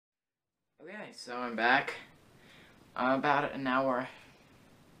Okay, so I'm back. About an hour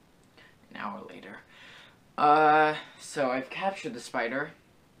later. So I've captured the spider.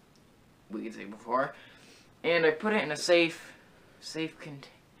 We could say before, and I put it in a safe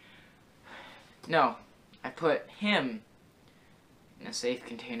No, I put him in a safe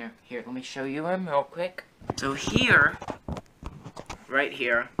container. Here, let me show you him real quick. So here, right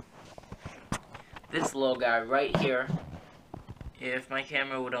here, this little guy right here. If my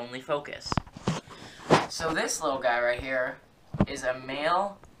camera would only focus. So this little guy right here is a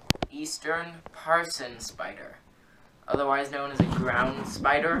male eastern parson spider, otherwise known as a ground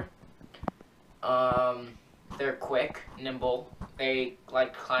spider. They're quick, nimble. They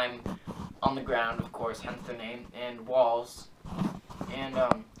like to climb on the ground, of course, hence their name, and walls. And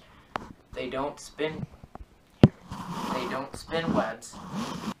they don't spin. They don't spin webs.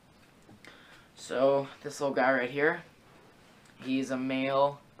 So this little guy right here, he's a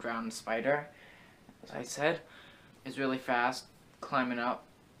male ground spider, as I said. Is really fast, climbing up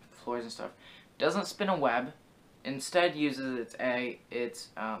floors and stuff. Doesn't spin a web. Instead, uses its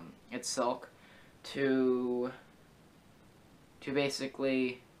silk to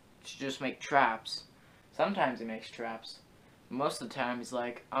basically just make traps. Sometimes he makes traps. Most of the time, he's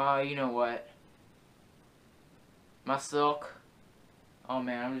like, you know what? My silk. Oh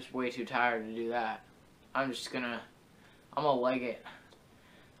man, I'm just way too tired to do that. I'm gonna leg it.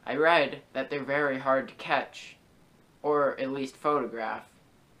 I read that they're very hard to catch, or at least photograph,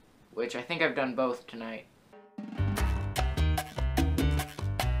 which I think I've done both tonight.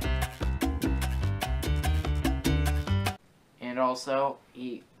 And also,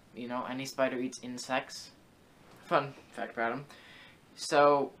 any spider eats insects. Fun fact about him.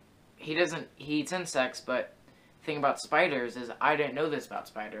 So, he eats insects, but the thing about spiders is, I didn't know this about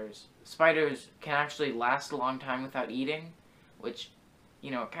spiders. Spiders can actually last a long time without eating, which,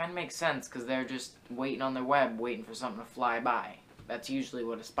 it kind of makes sense, because they're just waiting on their web, waiting for something to fly by. That's usually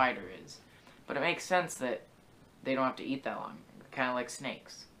what a spider is. But it makes sense that they don't have to eat that long. Kind of like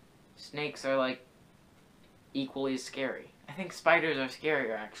snakes. Snakes are, like, equally as scary. I think spiders are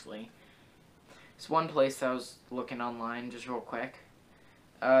scarier, actually. There's one place I was looking online, just real quick.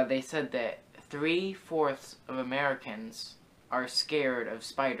 They said that 3/4 of Americans are scared of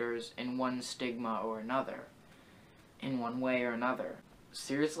spiders in one stigma or another. In one way or another.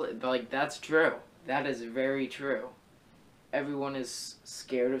 Seriously, like, that's true. That is very true. Everyone is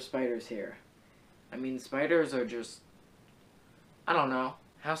scared of spiders here. I mean, spiders are just, I don't know.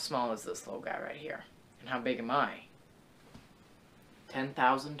 How small is this little guy right here? And how big am I?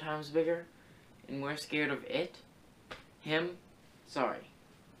 10,000 times bigger? And we're scared of it? Him? Sorry.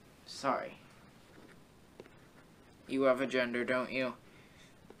 Sorry. You have a gender, don't you?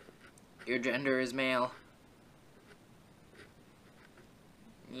 Your gender is male.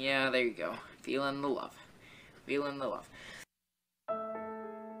 Yeah, there you go. Feeling the love. Feeling the love.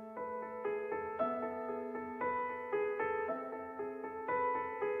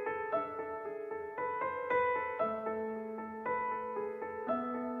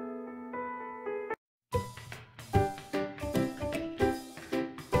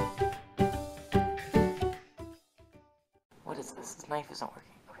 What is this? This knife isn't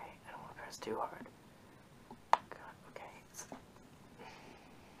working. Okay, I don't want to press too hard. God, okay.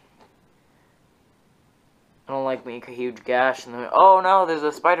 I don't like make a huge gash in the... Oh no, there's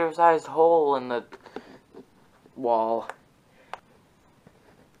a spider-sized hole in the wall.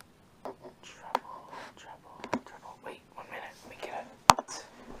 Treble. Wait, 1 minute. Let me get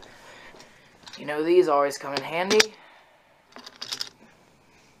it. These always come in handy.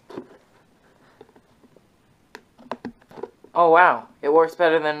 Oh wow, it works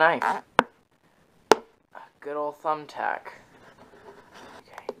better than a knife. Good old thumbtack.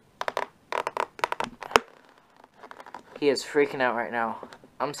 Okay. He is freaking out right now.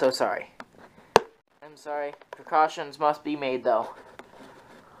 I'm so sorry. I'm sorry. Precautions must be made, though.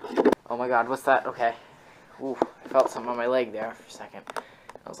 Oh my god, what's that? Okay. Ooh, I felt something on my leg there for a second.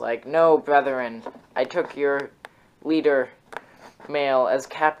 I was like, no, brethren. I took your leader, male, as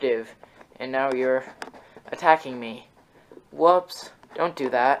captive, and now you're attacking me. Whoops. Don't do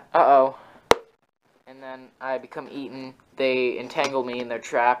that. Uh-oh. And then I become eaten. They entangle me in their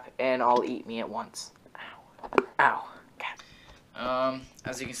trap, and all eat me at once. Ow. Ow. Okay.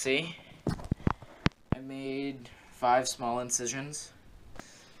 As you can see, I made 5 small incisions.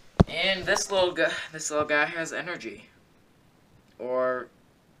 And this little guy has energy. Or,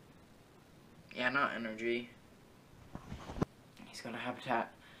 yeah, not energy. He's got a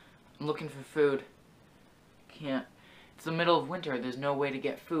habitat. I'm looking for food. Can't. It's the middle of winter. There's no way to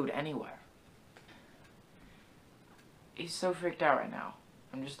get food anywhere. He's so freaked out right now.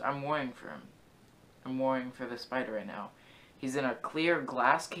 I'm worrying for him. I'm worrying for the spider right now. He's in a clear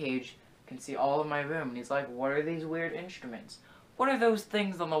glass cage, can see all of my room, and he's like, what are these weird instruments? What are those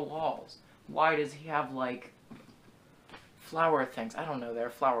things on the walls? Why does he have, like, flower things? I don't know, there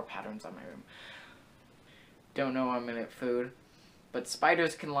are flower patterns on my room. Don't know I'm gonna get food. But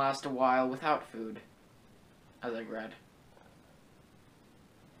spiders can last a while without food, as I read.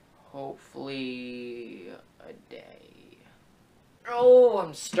 Hopefully a day. Oh,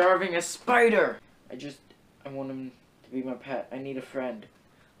 I'm starving a spider! I want him to be my pet. I need a friend.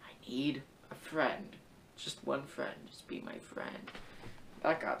 I need a friend. Just one friend. Just be my friend.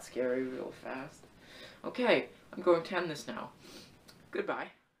 That got scary real fast. Okay, I'm going to end this now. Goodbye.